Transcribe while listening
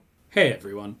Hey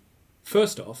everyone.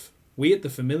 First off, we at the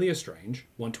Familiar Strange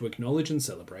want to acknowledge and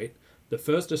celebrate the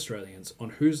first Australians on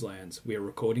whose lands we are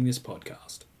recording this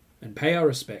podcast, and pay our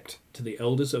respect to the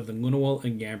elders of the Ngunnawal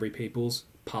and Ngambri peoples,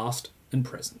 past and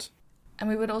present. And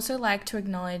we would also like to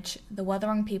acknowledge the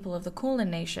Wathaurong people of the Kulin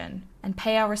Nation and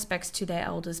pay our respects to their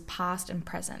elders past and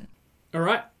present.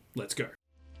 Alright, let's go.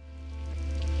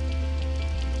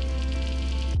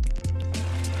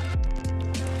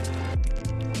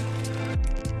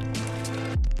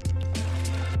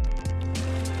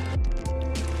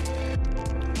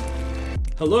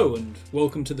 Hello and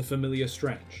welcome to the Familiar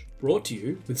Strange, brought to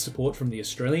you with support from the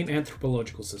Australian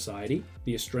Anthropological Society,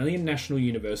 the Australian National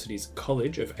University's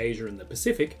College of Asia and the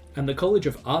Pacific, and the College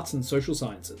of Arts and Social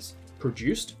Sciences,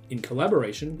 produced in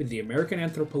collaboration with the American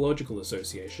Anthropological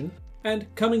Association, and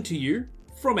coming to you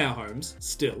from our homes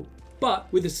still,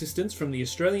 but with assistance from the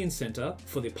Australian Centre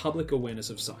for the Public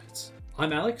Awareness of Science.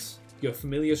 I'm Alex, your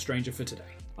Familiar Stranger for today.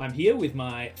 I'm here with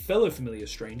my fellow Familiar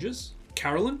Strangers,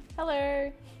 Carolyn.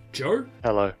 Hello. Joe.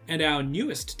 Hello. And our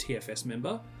newest TFS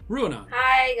member, Ruana.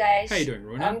 Hi guys. How you doing,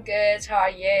 Ruana? I'm good. How are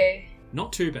you?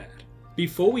 Not too bad.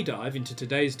 Before we dive into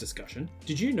today's discussion,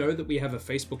 did you know that we have a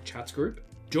Facebook chats group?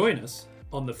 Join us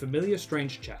on the Familiar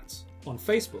Strange Chats on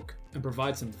Facebook and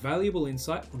provide some valuable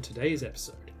insight on today's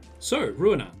episode. So,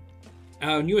 Ruana,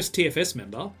 our newest TFS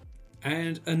member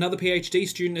and another PhD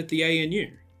student at the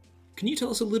ANU. Can you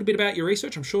tell us a little bit about your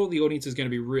research? I'm sure the audience is going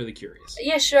to be really curious.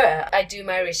 Yeah, sure. I do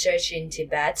my research in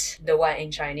Tibet, the one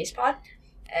in Chinese part,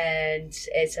 and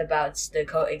it's about the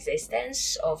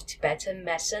coexistence of Tibetan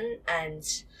medicine and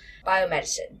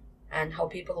biomedicine and how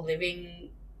people living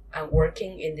and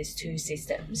working in these two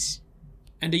systems.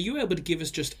 And are you able to give us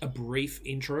just a brief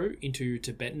intro into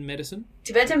Tibetan medicine?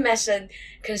 Tibetan medicine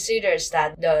considers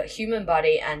that the human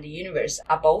body and the universe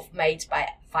are both made by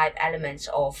 5 elements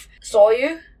of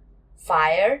soil,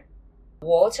 fire,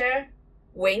 water,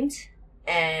 wind,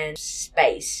 and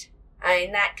space. And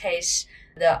in that case,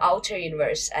 the outer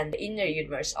universe and the inner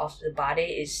universe of the body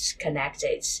is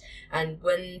connected. And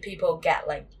when people get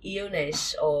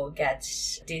illness or get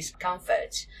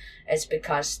discomfort, it's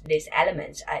because these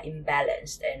elements are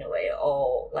imbalanced in a way,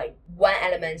 or one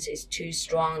element is too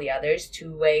strong, the other is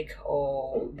too weak,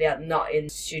 or they are not in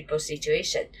suitable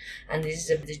situation. And this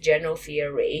is the general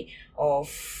theory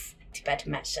of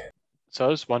Tibetan medicine. So I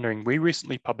was wondering, we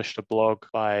recently published a blog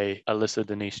by Alyssa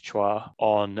Denise Chua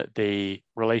on the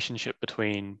relationship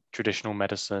between traditional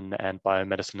medicine and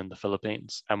biomedicine in the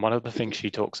Philippines. And one of the things she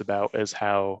talks about is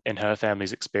how, in her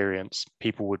family's experience,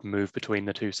 people would move between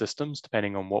the two systems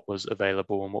depending on what was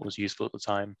available and what was useful at the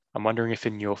time. I'm wondering if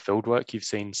in your fieldwork you've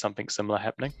seen something similar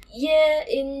happening? Yeah,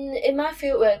 in my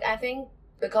fieldwork, I think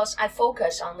because I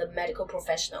focus on the medical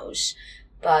professionals,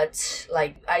 but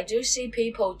I do see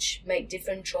people make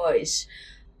different choice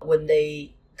when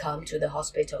they come to the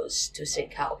hospitals to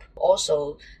seek help.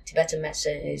 Also, Tibetan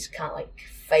medicine is kind of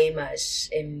famous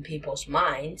in people's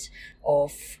minds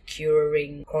of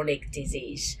curing chronic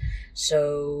disease.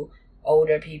 So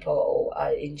older people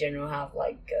in general have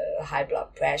high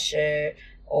blood pressure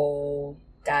or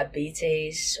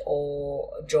diabetes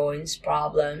or joints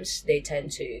problems. They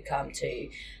tend to come to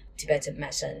Tibetan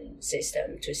medicine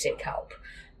system to seek help.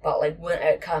 But when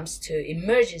it comes to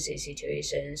emergency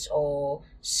situations or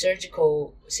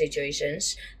surgical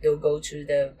situations, they'll go to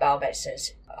the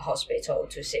biomedicine hospital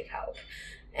to seek help.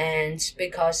 And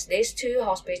because these two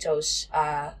hospitals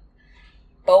are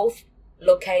both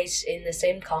located in the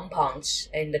same compounds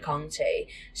in the county,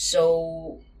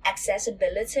 so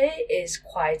accessibility is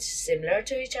quite similar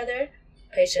to each other.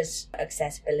 Patients'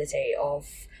 accessibility of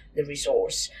the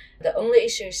resource. The only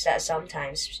issue is that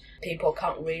sometimes people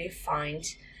can't really find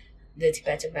the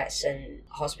Tibetan medicine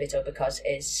hospital because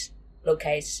it's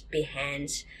located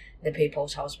behind the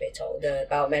people's hospital, the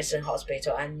biomedicine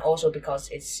hospital, and also because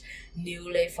it's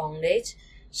newly founded,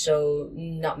 so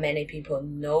not many people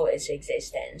know its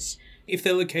existence. If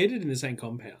they're located in the same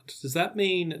compound, does that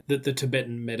mean that the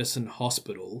Tibetan medicine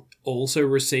hospital also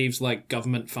receives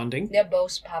government funding? They're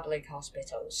both public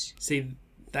hospitals. See,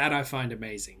 that I find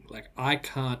amazing. I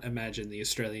can't imagine the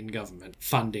Australian government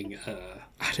funding,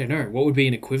 I don't know, what would be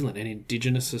an equivalent? An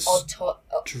Indigenous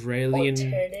Australian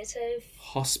alternative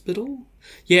hospital?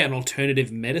 Yeah, an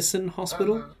alternative medicine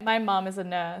hospital. My mom is a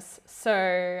nurse,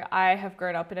 so I have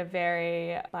grown up in a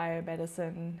very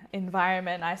biomedicine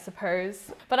environment, I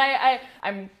suppose. But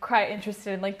I'm quite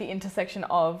interested in the intersection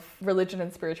of religion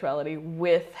and spirituality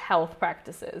with health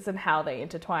practices and how they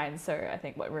intertwine. So I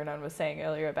think what Runan was saying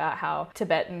earlier about how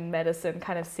Tibetan medicine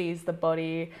kind of sees the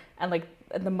body and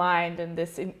the mind and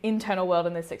this internal world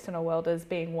and this external world as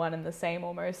being one and the same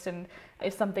almost. And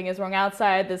if something is wrong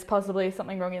outside, there's possibly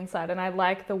something wrong inside. And I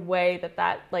like the way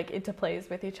that like interplays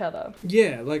with each other.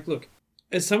 Yeah, like, look,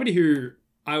 as somebody who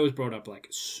I was brought up like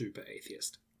super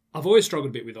atheist, I've always struggled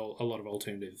a bit with a lot of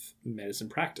alternative medicine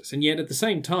practice. And yet at the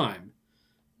same time,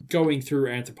 going through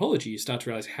anthropology, you start to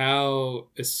realize how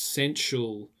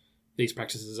essential these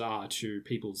practices are to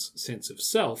people's sense of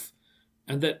self,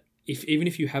 and that even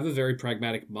if you have a very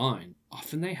pragmatic mind,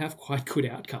 often they have quite good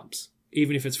outcomes,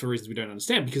 even if it's for reasons we don't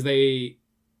understand, because they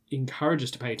encourage us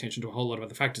to pay attention to a whole lot of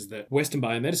other factors that Western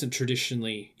biomedicine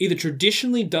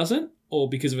traditionally doesn't, or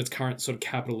because of its current sort of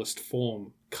capitalist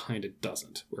form kind of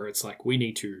doesn't, where it's like we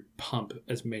need to pump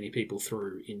as many people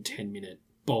through in 10-minute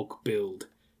bulk build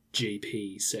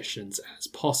GP sessions as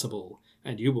possible,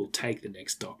 and you will take the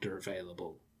next doctor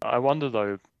available. I wonder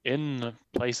though, in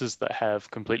places that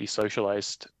have completely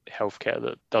socialized healthcare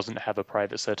that doesn't have a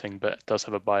private setting but does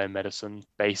have a biomedicine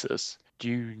basis, do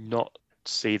you not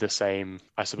see the same,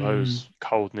 I suppose,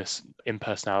 coldness,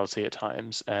 impersonality at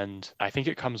times? And I think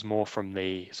it comes more from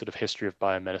the sort of history of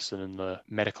biomedicine and the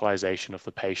medicalization of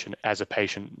the patient as a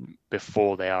patient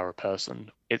before they are a person.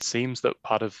 It seems that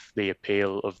part of the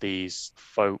appeal of these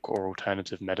folk or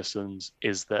alternative medicines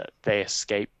is that they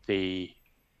escape the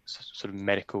sort of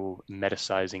medical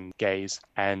medicizing gaze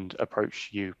and approach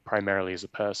you primarily as a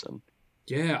person.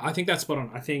 Yeah, I think that's spot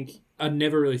on. I think I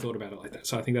never really thought about it like that.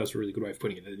 So I think that was a really good way of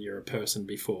putting it, that you're a person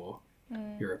before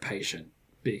you're a patient.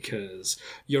 Because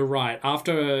you're right.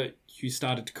 After you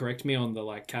started to correct me on the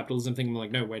like capitalism thing, I'm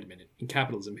like, no, wait a minute. In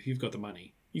capitalism, if you've got the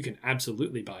money, you can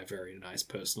absolutely buy very nice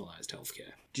personalized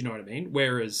healthcare. Do you know what I mean?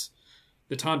 Whereas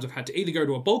the times I've had to either go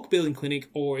to a bulk billing clinic,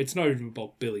 or it's not even a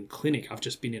bulk billing clinic, I've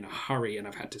just been in a hurry and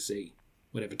I've had to see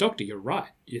whatever doctor. You're right.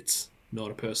 It's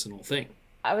not a personal thing.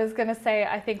 I was going to say,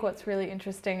 I think what's really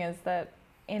interesting is that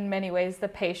in many ways the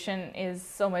patient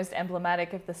is almost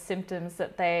emblematic of the symptoms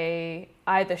that they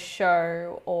either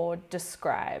show or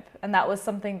describe. And that was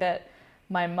something that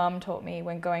my mum taught me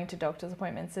when going to doctor's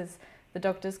appointments, is the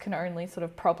doctors can only sort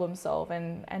of problem solve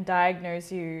and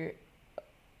diagnose you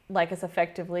like as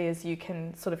effectively as you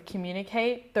can sort of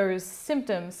communicate those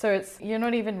symptoms. So you're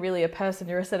not even really a person,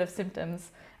 you're a set of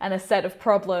symptoms and a set of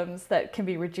problems that can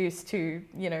be reduced to,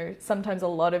 sometimes a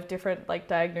lot of different like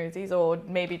diagnoses, or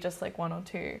maybe just like one or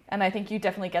two. And I think you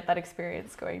definitely get that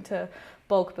experience going to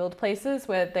bulk build places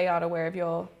where they aren't aware of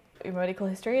your medical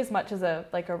history as much as a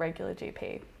regular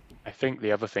GP. I think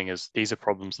the other thing is these are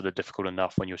problems that are difficult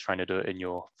enough when you're trying to do it in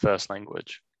your first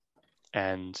language.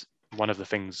 And one of the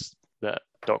things that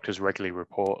doctors regularly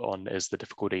report on is the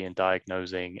difficulty in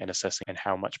diagnosing and assessing and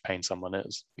how much pain someone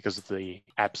is, because of the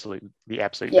absolute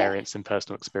variance in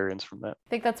personal experience from that. I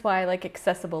think that's why like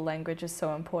accessible language is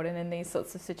so important in these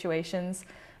sorts of situations.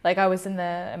 Like I was in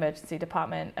the emergency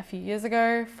department a few years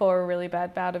ago for a really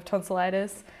bad bout of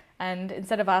tonsillitis, and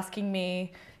instead of asking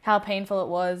me how painful it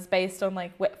was based on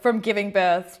like from giving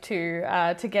birth to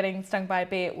getting stung by a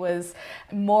bee, it was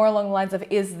more along the lines of,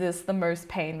 is this the most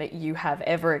pain that you have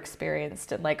ever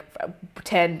experienced? And like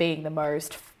 10 being the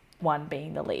most, 1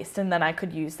 being the least. And then I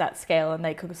could use that scale and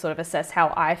they could sort of assess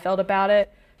how I felt about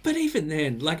it. But even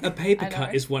then, like a paper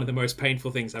cut is one of the most painful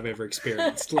things I've ever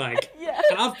experienced. Like, yeah.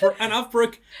 and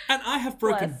I have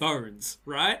broken bones,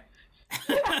 right?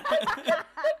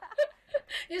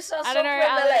 You sound so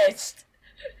privileged.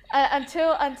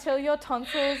 Until your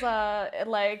tonsils are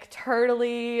like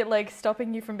totally like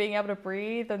stopping you from being able to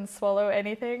breathe and swallow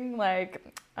anything, like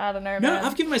I don't know, man. No,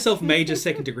 I've given myself major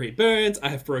second degree burns. I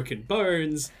have broken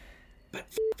bones, but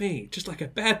me, just like a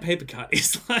bad paper cut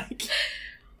is like.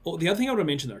 Well, the other thing I want to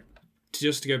mention though,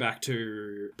 just to go back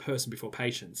to person before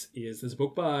patients, is there's a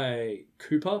book by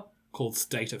Cooper called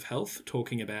State of Health,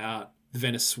 talking about the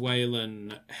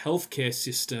Venezuelan healthcare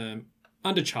system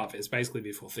under Chavez, basically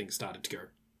before things started to go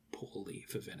poorly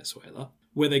for Venezuela,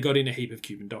 where they got in a heap of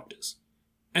Cuban doctors.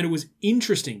 And it was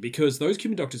interesting because those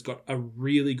Cuban doctors got a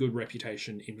really good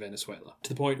reputation in Venezuela, to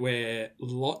the point where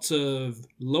lots of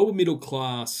lower middle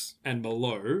class and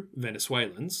below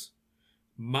Venezuelans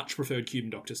much preferred Cuban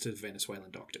doctors to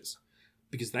Venezuelan doctors,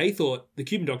 because they thought the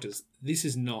Cuban doctors, this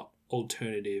is not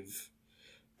alternative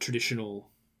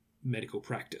traditional medical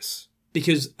practice.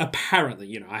 Because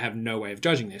apparently, I have no way of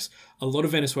judging this, a lot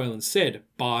of Venezuelans said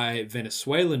by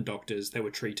Venezuelan doctors they were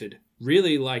treated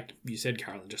really like you said,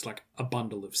 Carolyn, just like a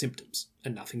bundle of symptoms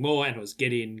and nothing more, and it was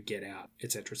get in, get out,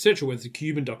 etc., etc., whereas the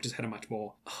Cuban doctors had a much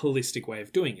more holistic way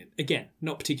of doing it. Again,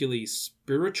 not particularly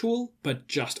spiritual, but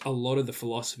just a lot of the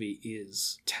philosophy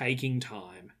is taking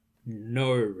time,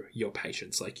 know your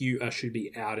patients, like you should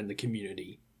be out in the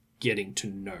community getting to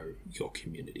know your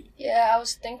community? Yeah, I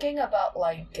was thinking about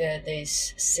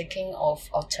this seeking of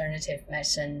alternative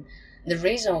medicine. The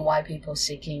reason why people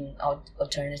seeking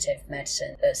alternative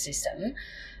medicine system,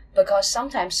 because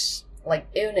sometimes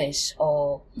illness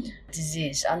or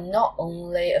disease are not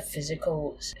only a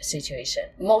physical situation.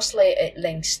 Mostly it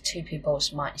links to people's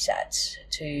mindsets,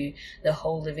 to the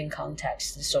whole living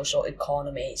context, the social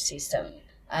economy system.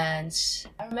 And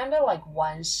I remember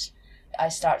once I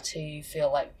start to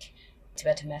feel like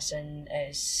Tibetan medicine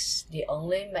is the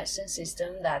only medicine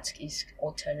system that is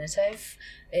alternative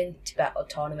in Tibet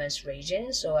autonomous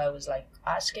region. So I was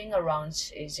asking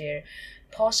around, is there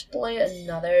possibly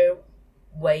another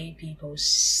way people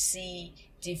see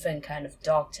different kind of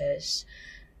doctors?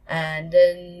 And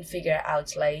then figure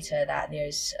out later that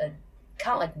there's a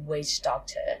kind of witch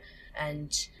doctor,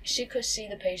 and she could see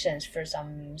the patients for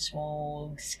some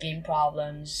small skin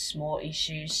problems, small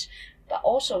issues, but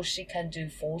also she can do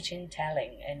fortune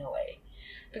telling in a way.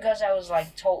 Because I was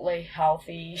totally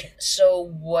healthy. So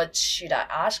what should I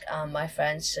ask? My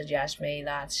friends suggest me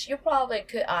that you probably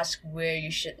could ask where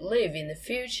you should live in the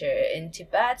future, in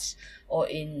Tibet or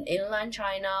in inland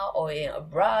China or in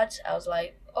abroad. I was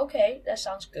okay, that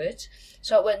sounds good.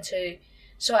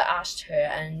 So I asked her,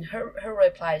 and her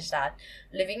reply is that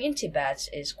living in Tibet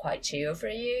is quite chill for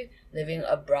you. Living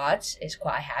abroad is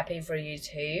quite happy for you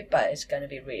too, but it's going to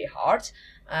be really hard.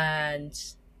 And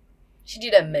she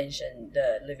didn't mention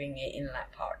the living in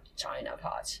inland part, China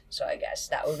part. So I guess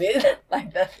that would be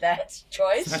the third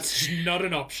choice. That's not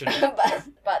an option.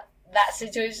 but that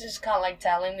situation is kind of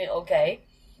telling me, okay,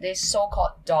 these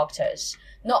so-called doctors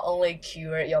not only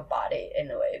cure your body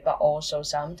in a way, but also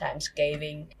sometimes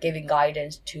giving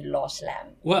guidance to lost lamb.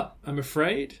 Well, I'm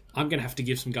afraid I'm going to have to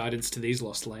give some guidance to these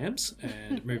lost lambs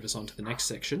and move us on to the next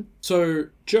section. So,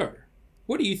 Joe,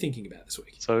 what are you thinking about this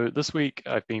week? So this week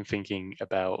I've been thinking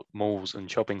about malls and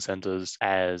shopping centres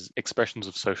as expressions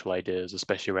of social ideas,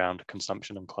 especially around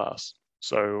consumption and class.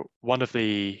 So one of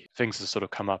the things that's sort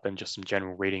of come up in just some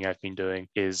general reading I've been doing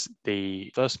is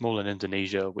the first mall in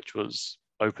Indonesia, which was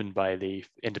opened by the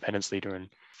independence leader and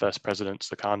first president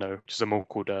Sukarno, which is a mall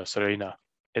called Sarina.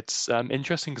 It's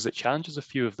interesting because it challenges a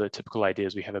few of the typical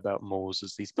ideas we have about malls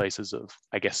as these places of,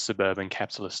 I guess, suburban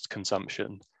capitalist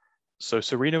consumption. So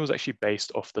Sarina was actually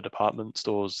based off the department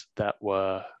stores that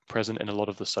were present in a lot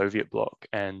of the Soviet bloc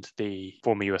and the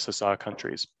former USSR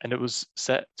countries. And it was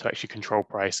set to actually control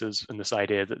prices, and this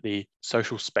idea that the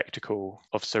social spectacle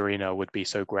of Sarina would be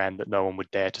so grand that no one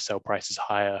would dare to sell prices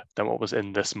higher than what was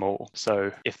in this mall.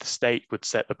 So if the state would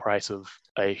set the price of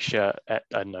a shirt at,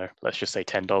 I don't know, let's just say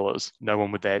 $10, no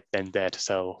one would then dare to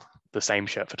sell the same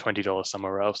shirt for $20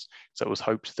 somewhere else. So it was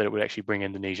hoped that it would actually bring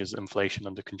Indonesia's inflation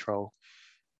under control.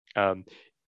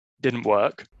 Didn't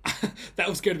work. That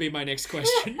was going to be my next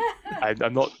question.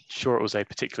 I'm not sure it was a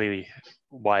particularly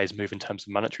wise move in terms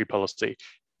of monetary policy,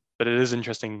 but it is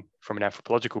interesting from an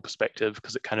anthropological perspective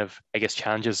because it kind of, I guess,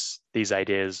 challenges these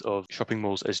ideas of shopping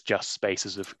malls as just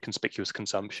spaces of conspicuous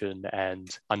consumption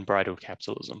and unbridled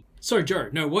capitalism. So, Joe,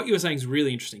 no, what you were saying is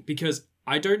really interesting because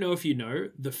I don't know if you know,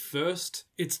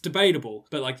 it's debatable,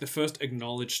 but the first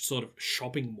acknowledged sort of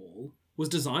shopping mall was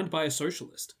designed by a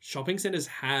socialist. Shopping centres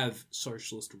have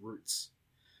socialist roots.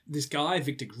 This guy,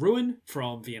 Victor Gruen,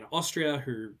 from Vienna, Austria,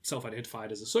 who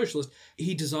self-identified as a socialist,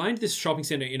 he designed this shopping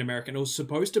centre in America, and it was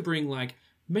supposed to bring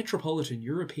metropolitan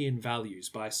European values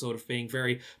by sort of being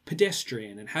very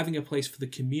pedestrian and having a place for the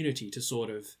community to sort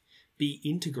of be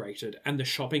integrated, and the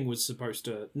shopping was supposed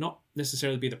to not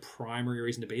necessarily be the primary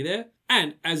reason to be there.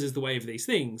 And, as is the way of these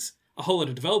things, a whole lot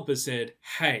of developers said,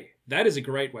 hey, that is a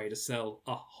great way to sell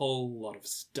a whole lot of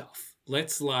stuff.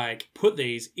 Let's put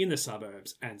these in the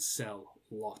suburbs and sell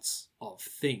lots of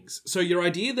things. So your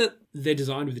idea that they're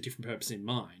designed with a different purpose in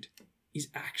mind is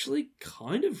actually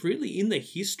kind of really in the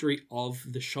history of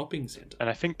the shopping centre. And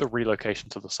I think the relocation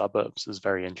to the suburbs is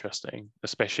very interesting,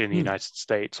 especially in the United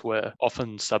States, where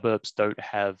often suburbs don't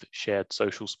have shared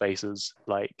social spaces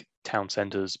like town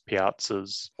centres,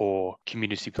 piazzas, or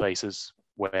community places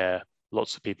where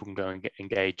lots of people can go and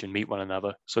engage and meet one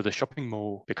another. So the shopping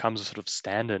mall becomes a sort of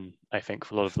stand-in, I think,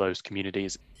 for a lot of those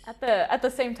communities. At the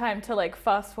same time, to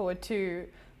fast forward to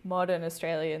modern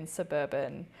Australian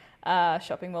suburban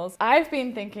shopping malls, I've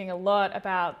been thinking a lot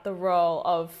about the role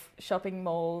of shopping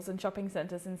malls and shopping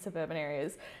centres in suburban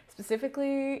areas,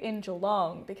 specifically in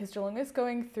Geelong, because Geelong is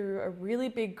going through a really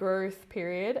big growth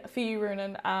period. For you,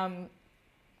 Runan,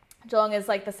 Geelong is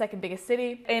like the second biggest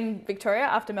city in Victoria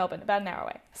after Melbourne, about an hour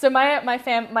away. So my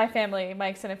family, my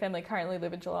extended family currently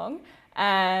live in Geelong,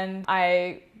 and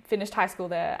I finished high school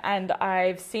there, and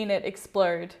I've seen it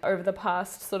explode over the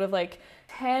past sort of like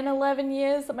 10, 11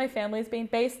 years that my family's been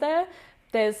based there.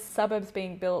 There's suburbs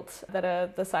being built that are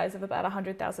the size of about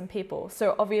 100,000 people.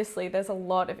 So obviously there's a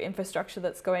lot of infrastructure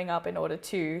that's going up in order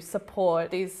to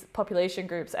support these population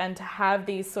groups and to have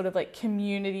these sort of like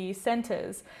community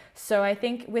centres. So I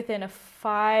think within a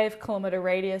 5-kilometre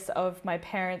radius of my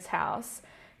parents' house,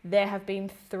 there have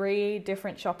been 3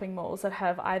 different shopping malls that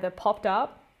have either popped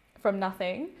up from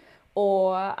nothing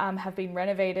or have been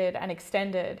renovated and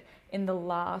extended in the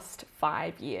last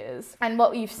 5 years. And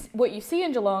what you see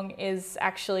in Geelong is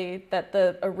actually that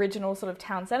the original sort of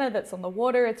town centre that's on the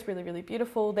water, it's really, really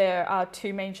beautiful. There are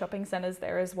 2 main shopping centres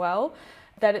there as well,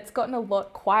 that it's gotten a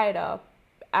lot quieter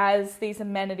as these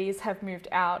amenities have moved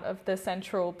out of the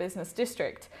central business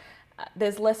district.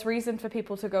 There's less reason for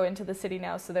people to go into the city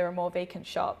now, so there are more vacant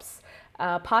shops.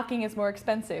 Parking is more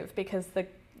expensive because the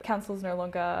council's no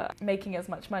longer making as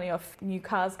much money off new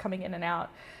cars coming in and out.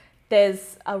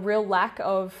 There's a real lack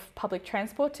of public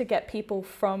transport to get people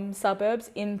from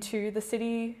suburbs into the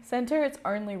city centre. It's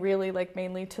only really like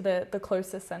mainly to the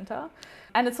closest centre.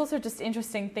 And it's also just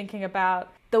interesting thinking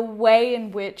about the way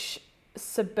in which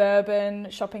suburban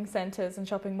shopping centres and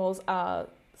shopping malls are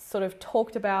sort of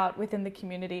talked about within the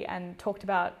community and talked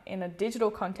about in a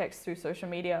digital context through social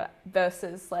media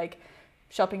versus like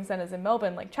shopping centres in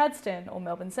Melbourne like Chadstone or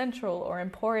Melbourne Central or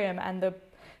Emporium, and the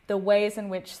ways in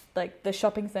which like the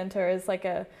shopping centre is like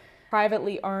a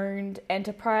privately owned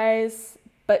enterprise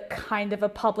but kind of a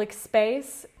public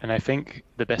space. And I think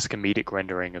the best comedic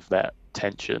rendering of that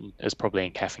tension is probably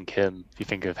in Kath and Kim, if you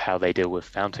think of how they deal with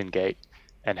Fountain Gate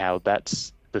and how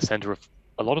that's the centre of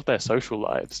a lot of their social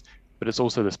lives, but it's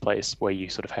also this place where you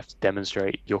sort of have to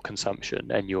demonstrate your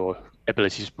consumption and your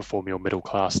ability to perform your middle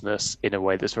classness in a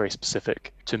way that's very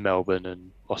specific to Melbourne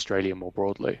and Australia more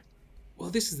broadly. Well,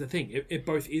 this is the thing. It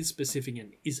both is specific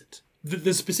and isn't.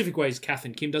 The specific ways Kath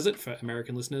and Kim does it, for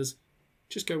American listeners,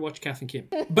 just go watch Kath and Kim.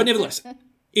 But nevertheless,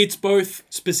 it's both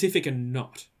specific and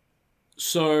not.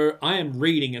 So I am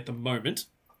reading at the moment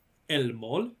El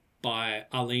Mall by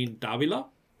Arlene Davila,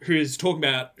 who is talking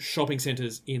about shopping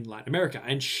centres in Latin America.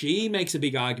 And she makes a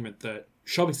big argument that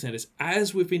shopping centres,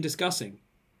 as we've been discussing,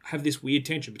 have this weird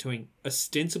tension between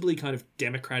ostensibly kind of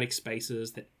democratic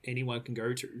spaces that anyone can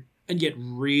go to, and yet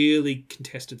really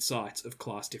contested sites of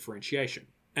class differentiation.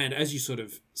 And as you sort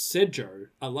of said, Joe,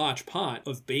 a large part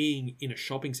of being in a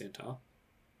shopping centre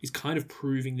is kind of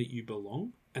proving that you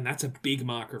belong. And that's a big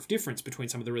marker of difference between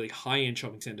some of the really high-end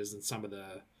shopping centres and some of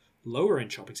the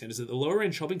lower-end shopping centres. That the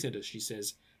lower-end shopping centres, she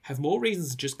says, have more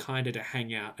reasons just kind of to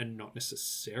hang out and not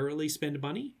necessarily spend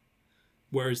money.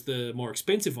 Whereas the more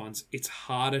expensive ones, it's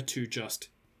harder to just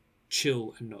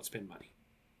chill and not spend money.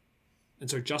 And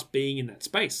so just being in that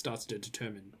space starts to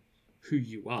determine who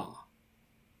you are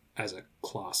as a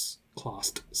classed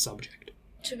subject.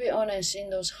 To be honest, in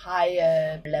those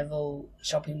higher level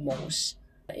shopping malls,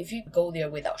 if you go there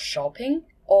without shopping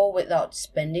or without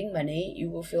spending money, you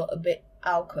will feel a bit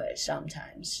awkward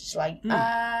sometimes. It's like,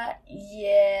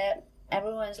 yeah,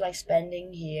 everyone's like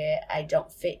spending here, I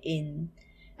don't fit in.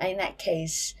 And in that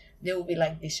case, there will be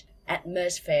like this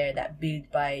atmosphere that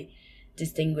built by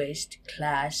distinguished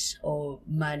class or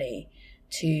money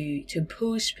to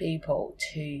push people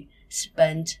to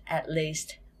spend at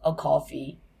least a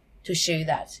coffee to show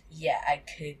that, yeah, I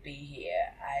could be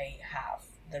here. I have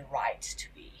the right to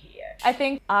be here. I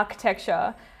think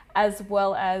architecture as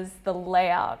well as the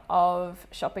layout of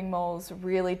shopping malls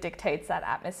really dictates that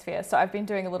atmosphere. So I've been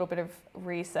doing a little bit of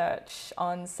research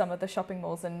on some of the shopping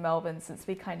malls in Melbourne since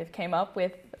we kind of came up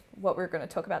with what we're going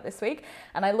to talk about this week.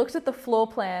 And I looked at the floor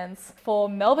plans for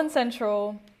Melbourne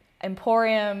Central,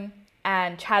 Emporium,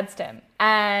 and Chadstone.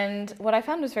 And what I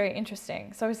found was very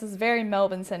interesting. So this is very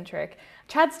Melbourne-centric.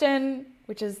 Chadstone,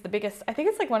 which is the biggest, I think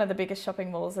it's like one of the biggest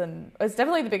shopping malls, and it's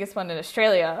definitely the biggest one in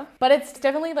Australia, but it's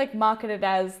definitely like marketed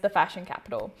as the fashion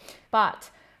capital.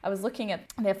 But I was looking at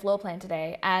their floor plan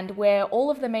today, and where all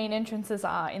of the main entrances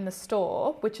are in the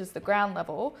store, which is the ground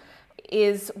level,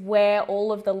 is where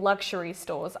all of the luxury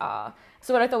stores are.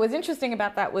 So what I thought was interesting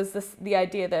about that was the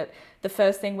idea that the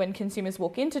first thing when consumers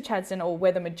walk into Chadstone, or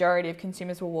where the majority of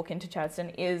consumers will walk into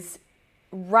Chadstone, is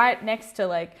right next to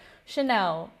like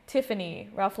Chanel, Tiffany,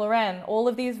 Ralph Lauren, all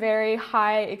of these very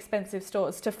high expensive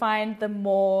stores. To find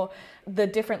the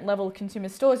different level consumer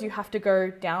stores, you have to go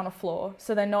down a floor.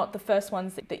 So they're not the first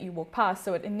ones that you walk past.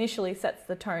 So it initially sets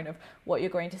the tone of what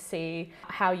you're going to see,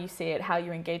 how you see it, how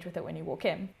you engage with it when you walk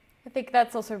in. I think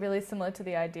that's also really similar to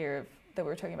the idea of that we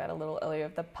were talking about a little earlier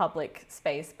of the public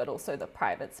space, but also the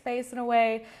private space in a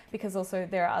way, because also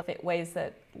there are other ways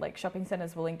that like shopping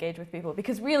centers will engage with people,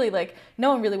 because really like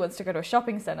no one really wants to go to a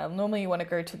shopping center. Normally you want to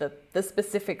go to the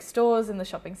specific stores in the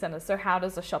shopping center. So how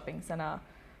does a shopping center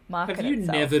market Have you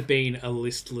itself? never been a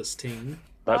listless teen?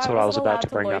 That's what I was about to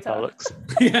bring up, Alex.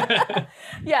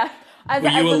 Yeah. Were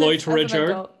you a loiterer,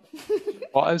 Joe?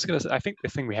 Well, I was going to say, I think the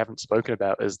thing we haven't spoken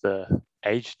about is the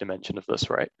age dimension of this,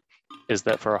 right? Is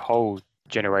that for a whole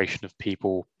generation of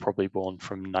people, probably born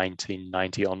from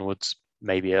 1990 onwards,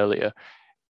 maybe earlier,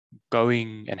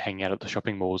 going and hanging out at the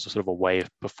shopping malls is sort of a way of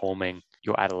performing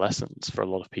your adolescence for a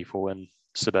lot of people in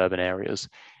suburban areas.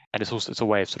 And it's a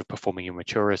way of sort of performing your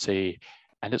maturity.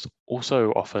 And it's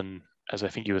also often, as I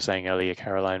think you were saying earlier,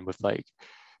 Caroline, with like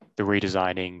the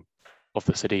redesigning of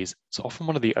the cities, it's often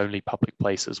one of the only public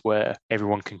places where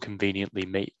everyone can conveniently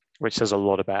meet, which says a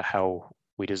lot about how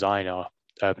we design our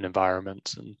urban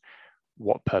environments and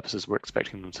what purposes we're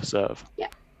expecting them to serve. Yeah.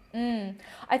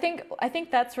 I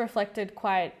think that's reflected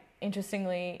quite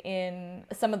interestingly in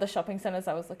some of the shopping centers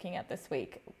I was looking at this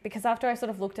week, because after I sort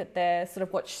of looked at their sort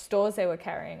of what stores they were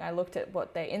carrying, I looked at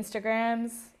what their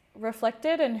Instagrams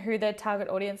reflected and who their target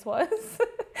audience was.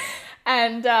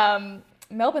 And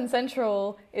Melbourne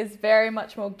Central is very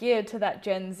much more geared to that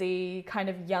Gen Z kind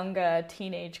of younger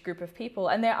teenage group of people.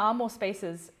 And there are more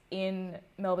spaces in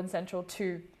Melbourne Central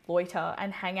to loiter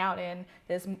and hang out in.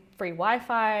 There's free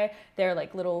Wi-Fi, there are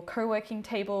like little co-working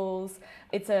tables.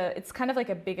 It's kind of like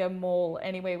a bigger mall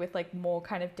anyway, with like more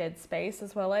kind of dead space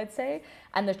as well, I'd say.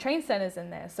 And the train center's in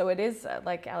there. So it is,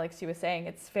 like Alex, you were saying,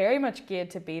 it's very much geared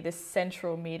to be this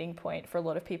central meeting point for a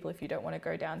lot of people if you don't want to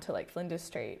go down to like Flinders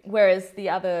Street. Whereas the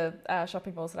other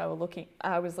shopping malls that I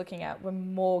was looking at were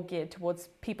more geared towards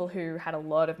people who had a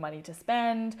lot of money to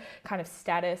spend, kind of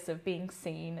status of being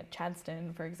seen at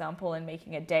Chadstone, for example, and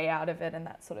making a day out of it and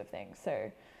that sort of thing. So,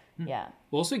 yeah.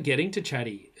 Also, getting to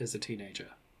Chatty as a teenager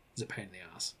is a pain in the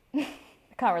ass. I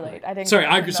can't relate. I Sorry,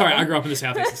 I grew up in the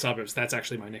southeastern suburbs. That's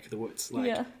actually my neck of the woods. Like,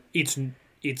 Yeah. it's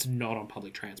not on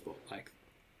public transport. Like,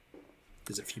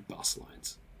 there's a few bus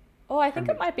lines. Oh, I think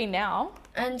it might be now.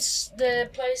 And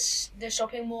the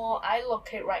shopping mall I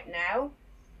locate right now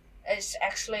is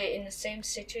actually in the same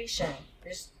situation.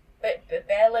 There's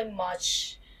barely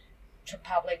much to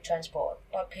public transport,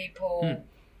 but people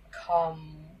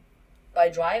come by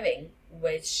driving,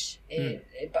 which is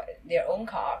by their own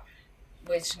car,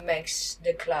 which makes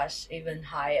the class even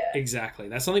higher. Exactly.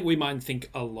 That's something we might think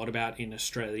a lot about in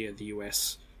Australia, the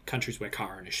US, countries where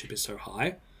car ownership is so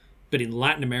high. But in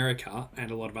Latin America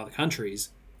and a lot of other countries,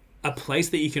 a place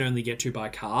that you can only get to by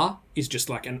car is just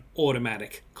like an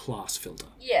automatic class filter.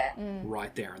 Yeah.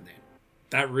 Right there and then.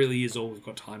 That really is all we've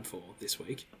got time for this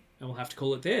week. And we'll have to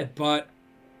call it there. But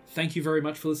thank you very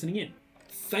much for listening in.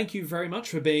 Thank you very much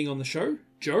for being on the show,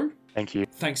 Joe. Thank you.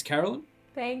 Thanks, Carolyn.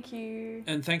 Thank you.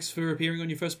 And thanks for appearing on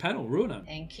your first panel, Ruana.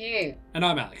 Thank you. And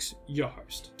I'm Alex, your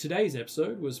host. Today's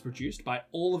episode was produced by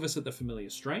all of us at The Familiar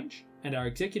Strange, and our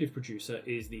executive producer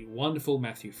is the wonderful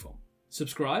Matthew Fong.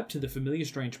 Subscribe to The Familiar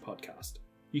Strange podcast.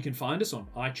 You can find us on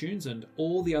iTunes and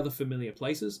all the other familiar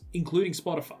places, including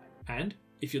Spotify. And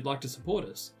if you'd like to support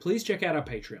us, please check out our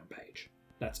Patreon page.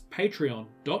 That's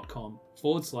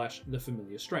patreon.com/The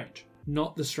Familiar Strange.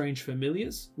 Not The Strange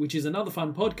Familiars, which is another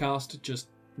fun podcast, just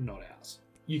not ours.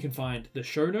 You can find the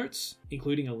show notes,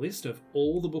 including a list of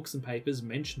all the books and papers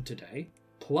mentioned today,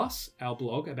 plus our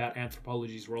blog about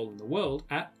anthropology's role in the world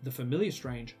at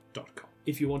thefamiliarstrange.com.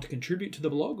 If you want to contribute to the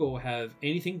blog or have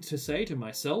anything to say to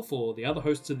myself or the other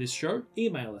hosts of this show,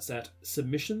 email us at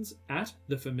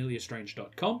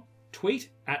submissions@thefamiliarstrange.com, tweet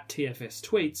at TFS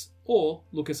Tweets, or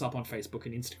look us up on Facebook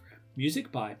and Instagram.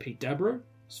 Music by Pete Dabro.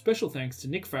 Special thanks to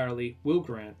Nick Farrelly, Will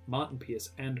Grant, Martin Pierce,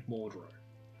 and Maud Rowe.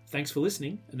 Thanks for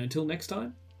listening, and until next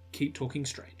time, keep talking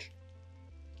strange.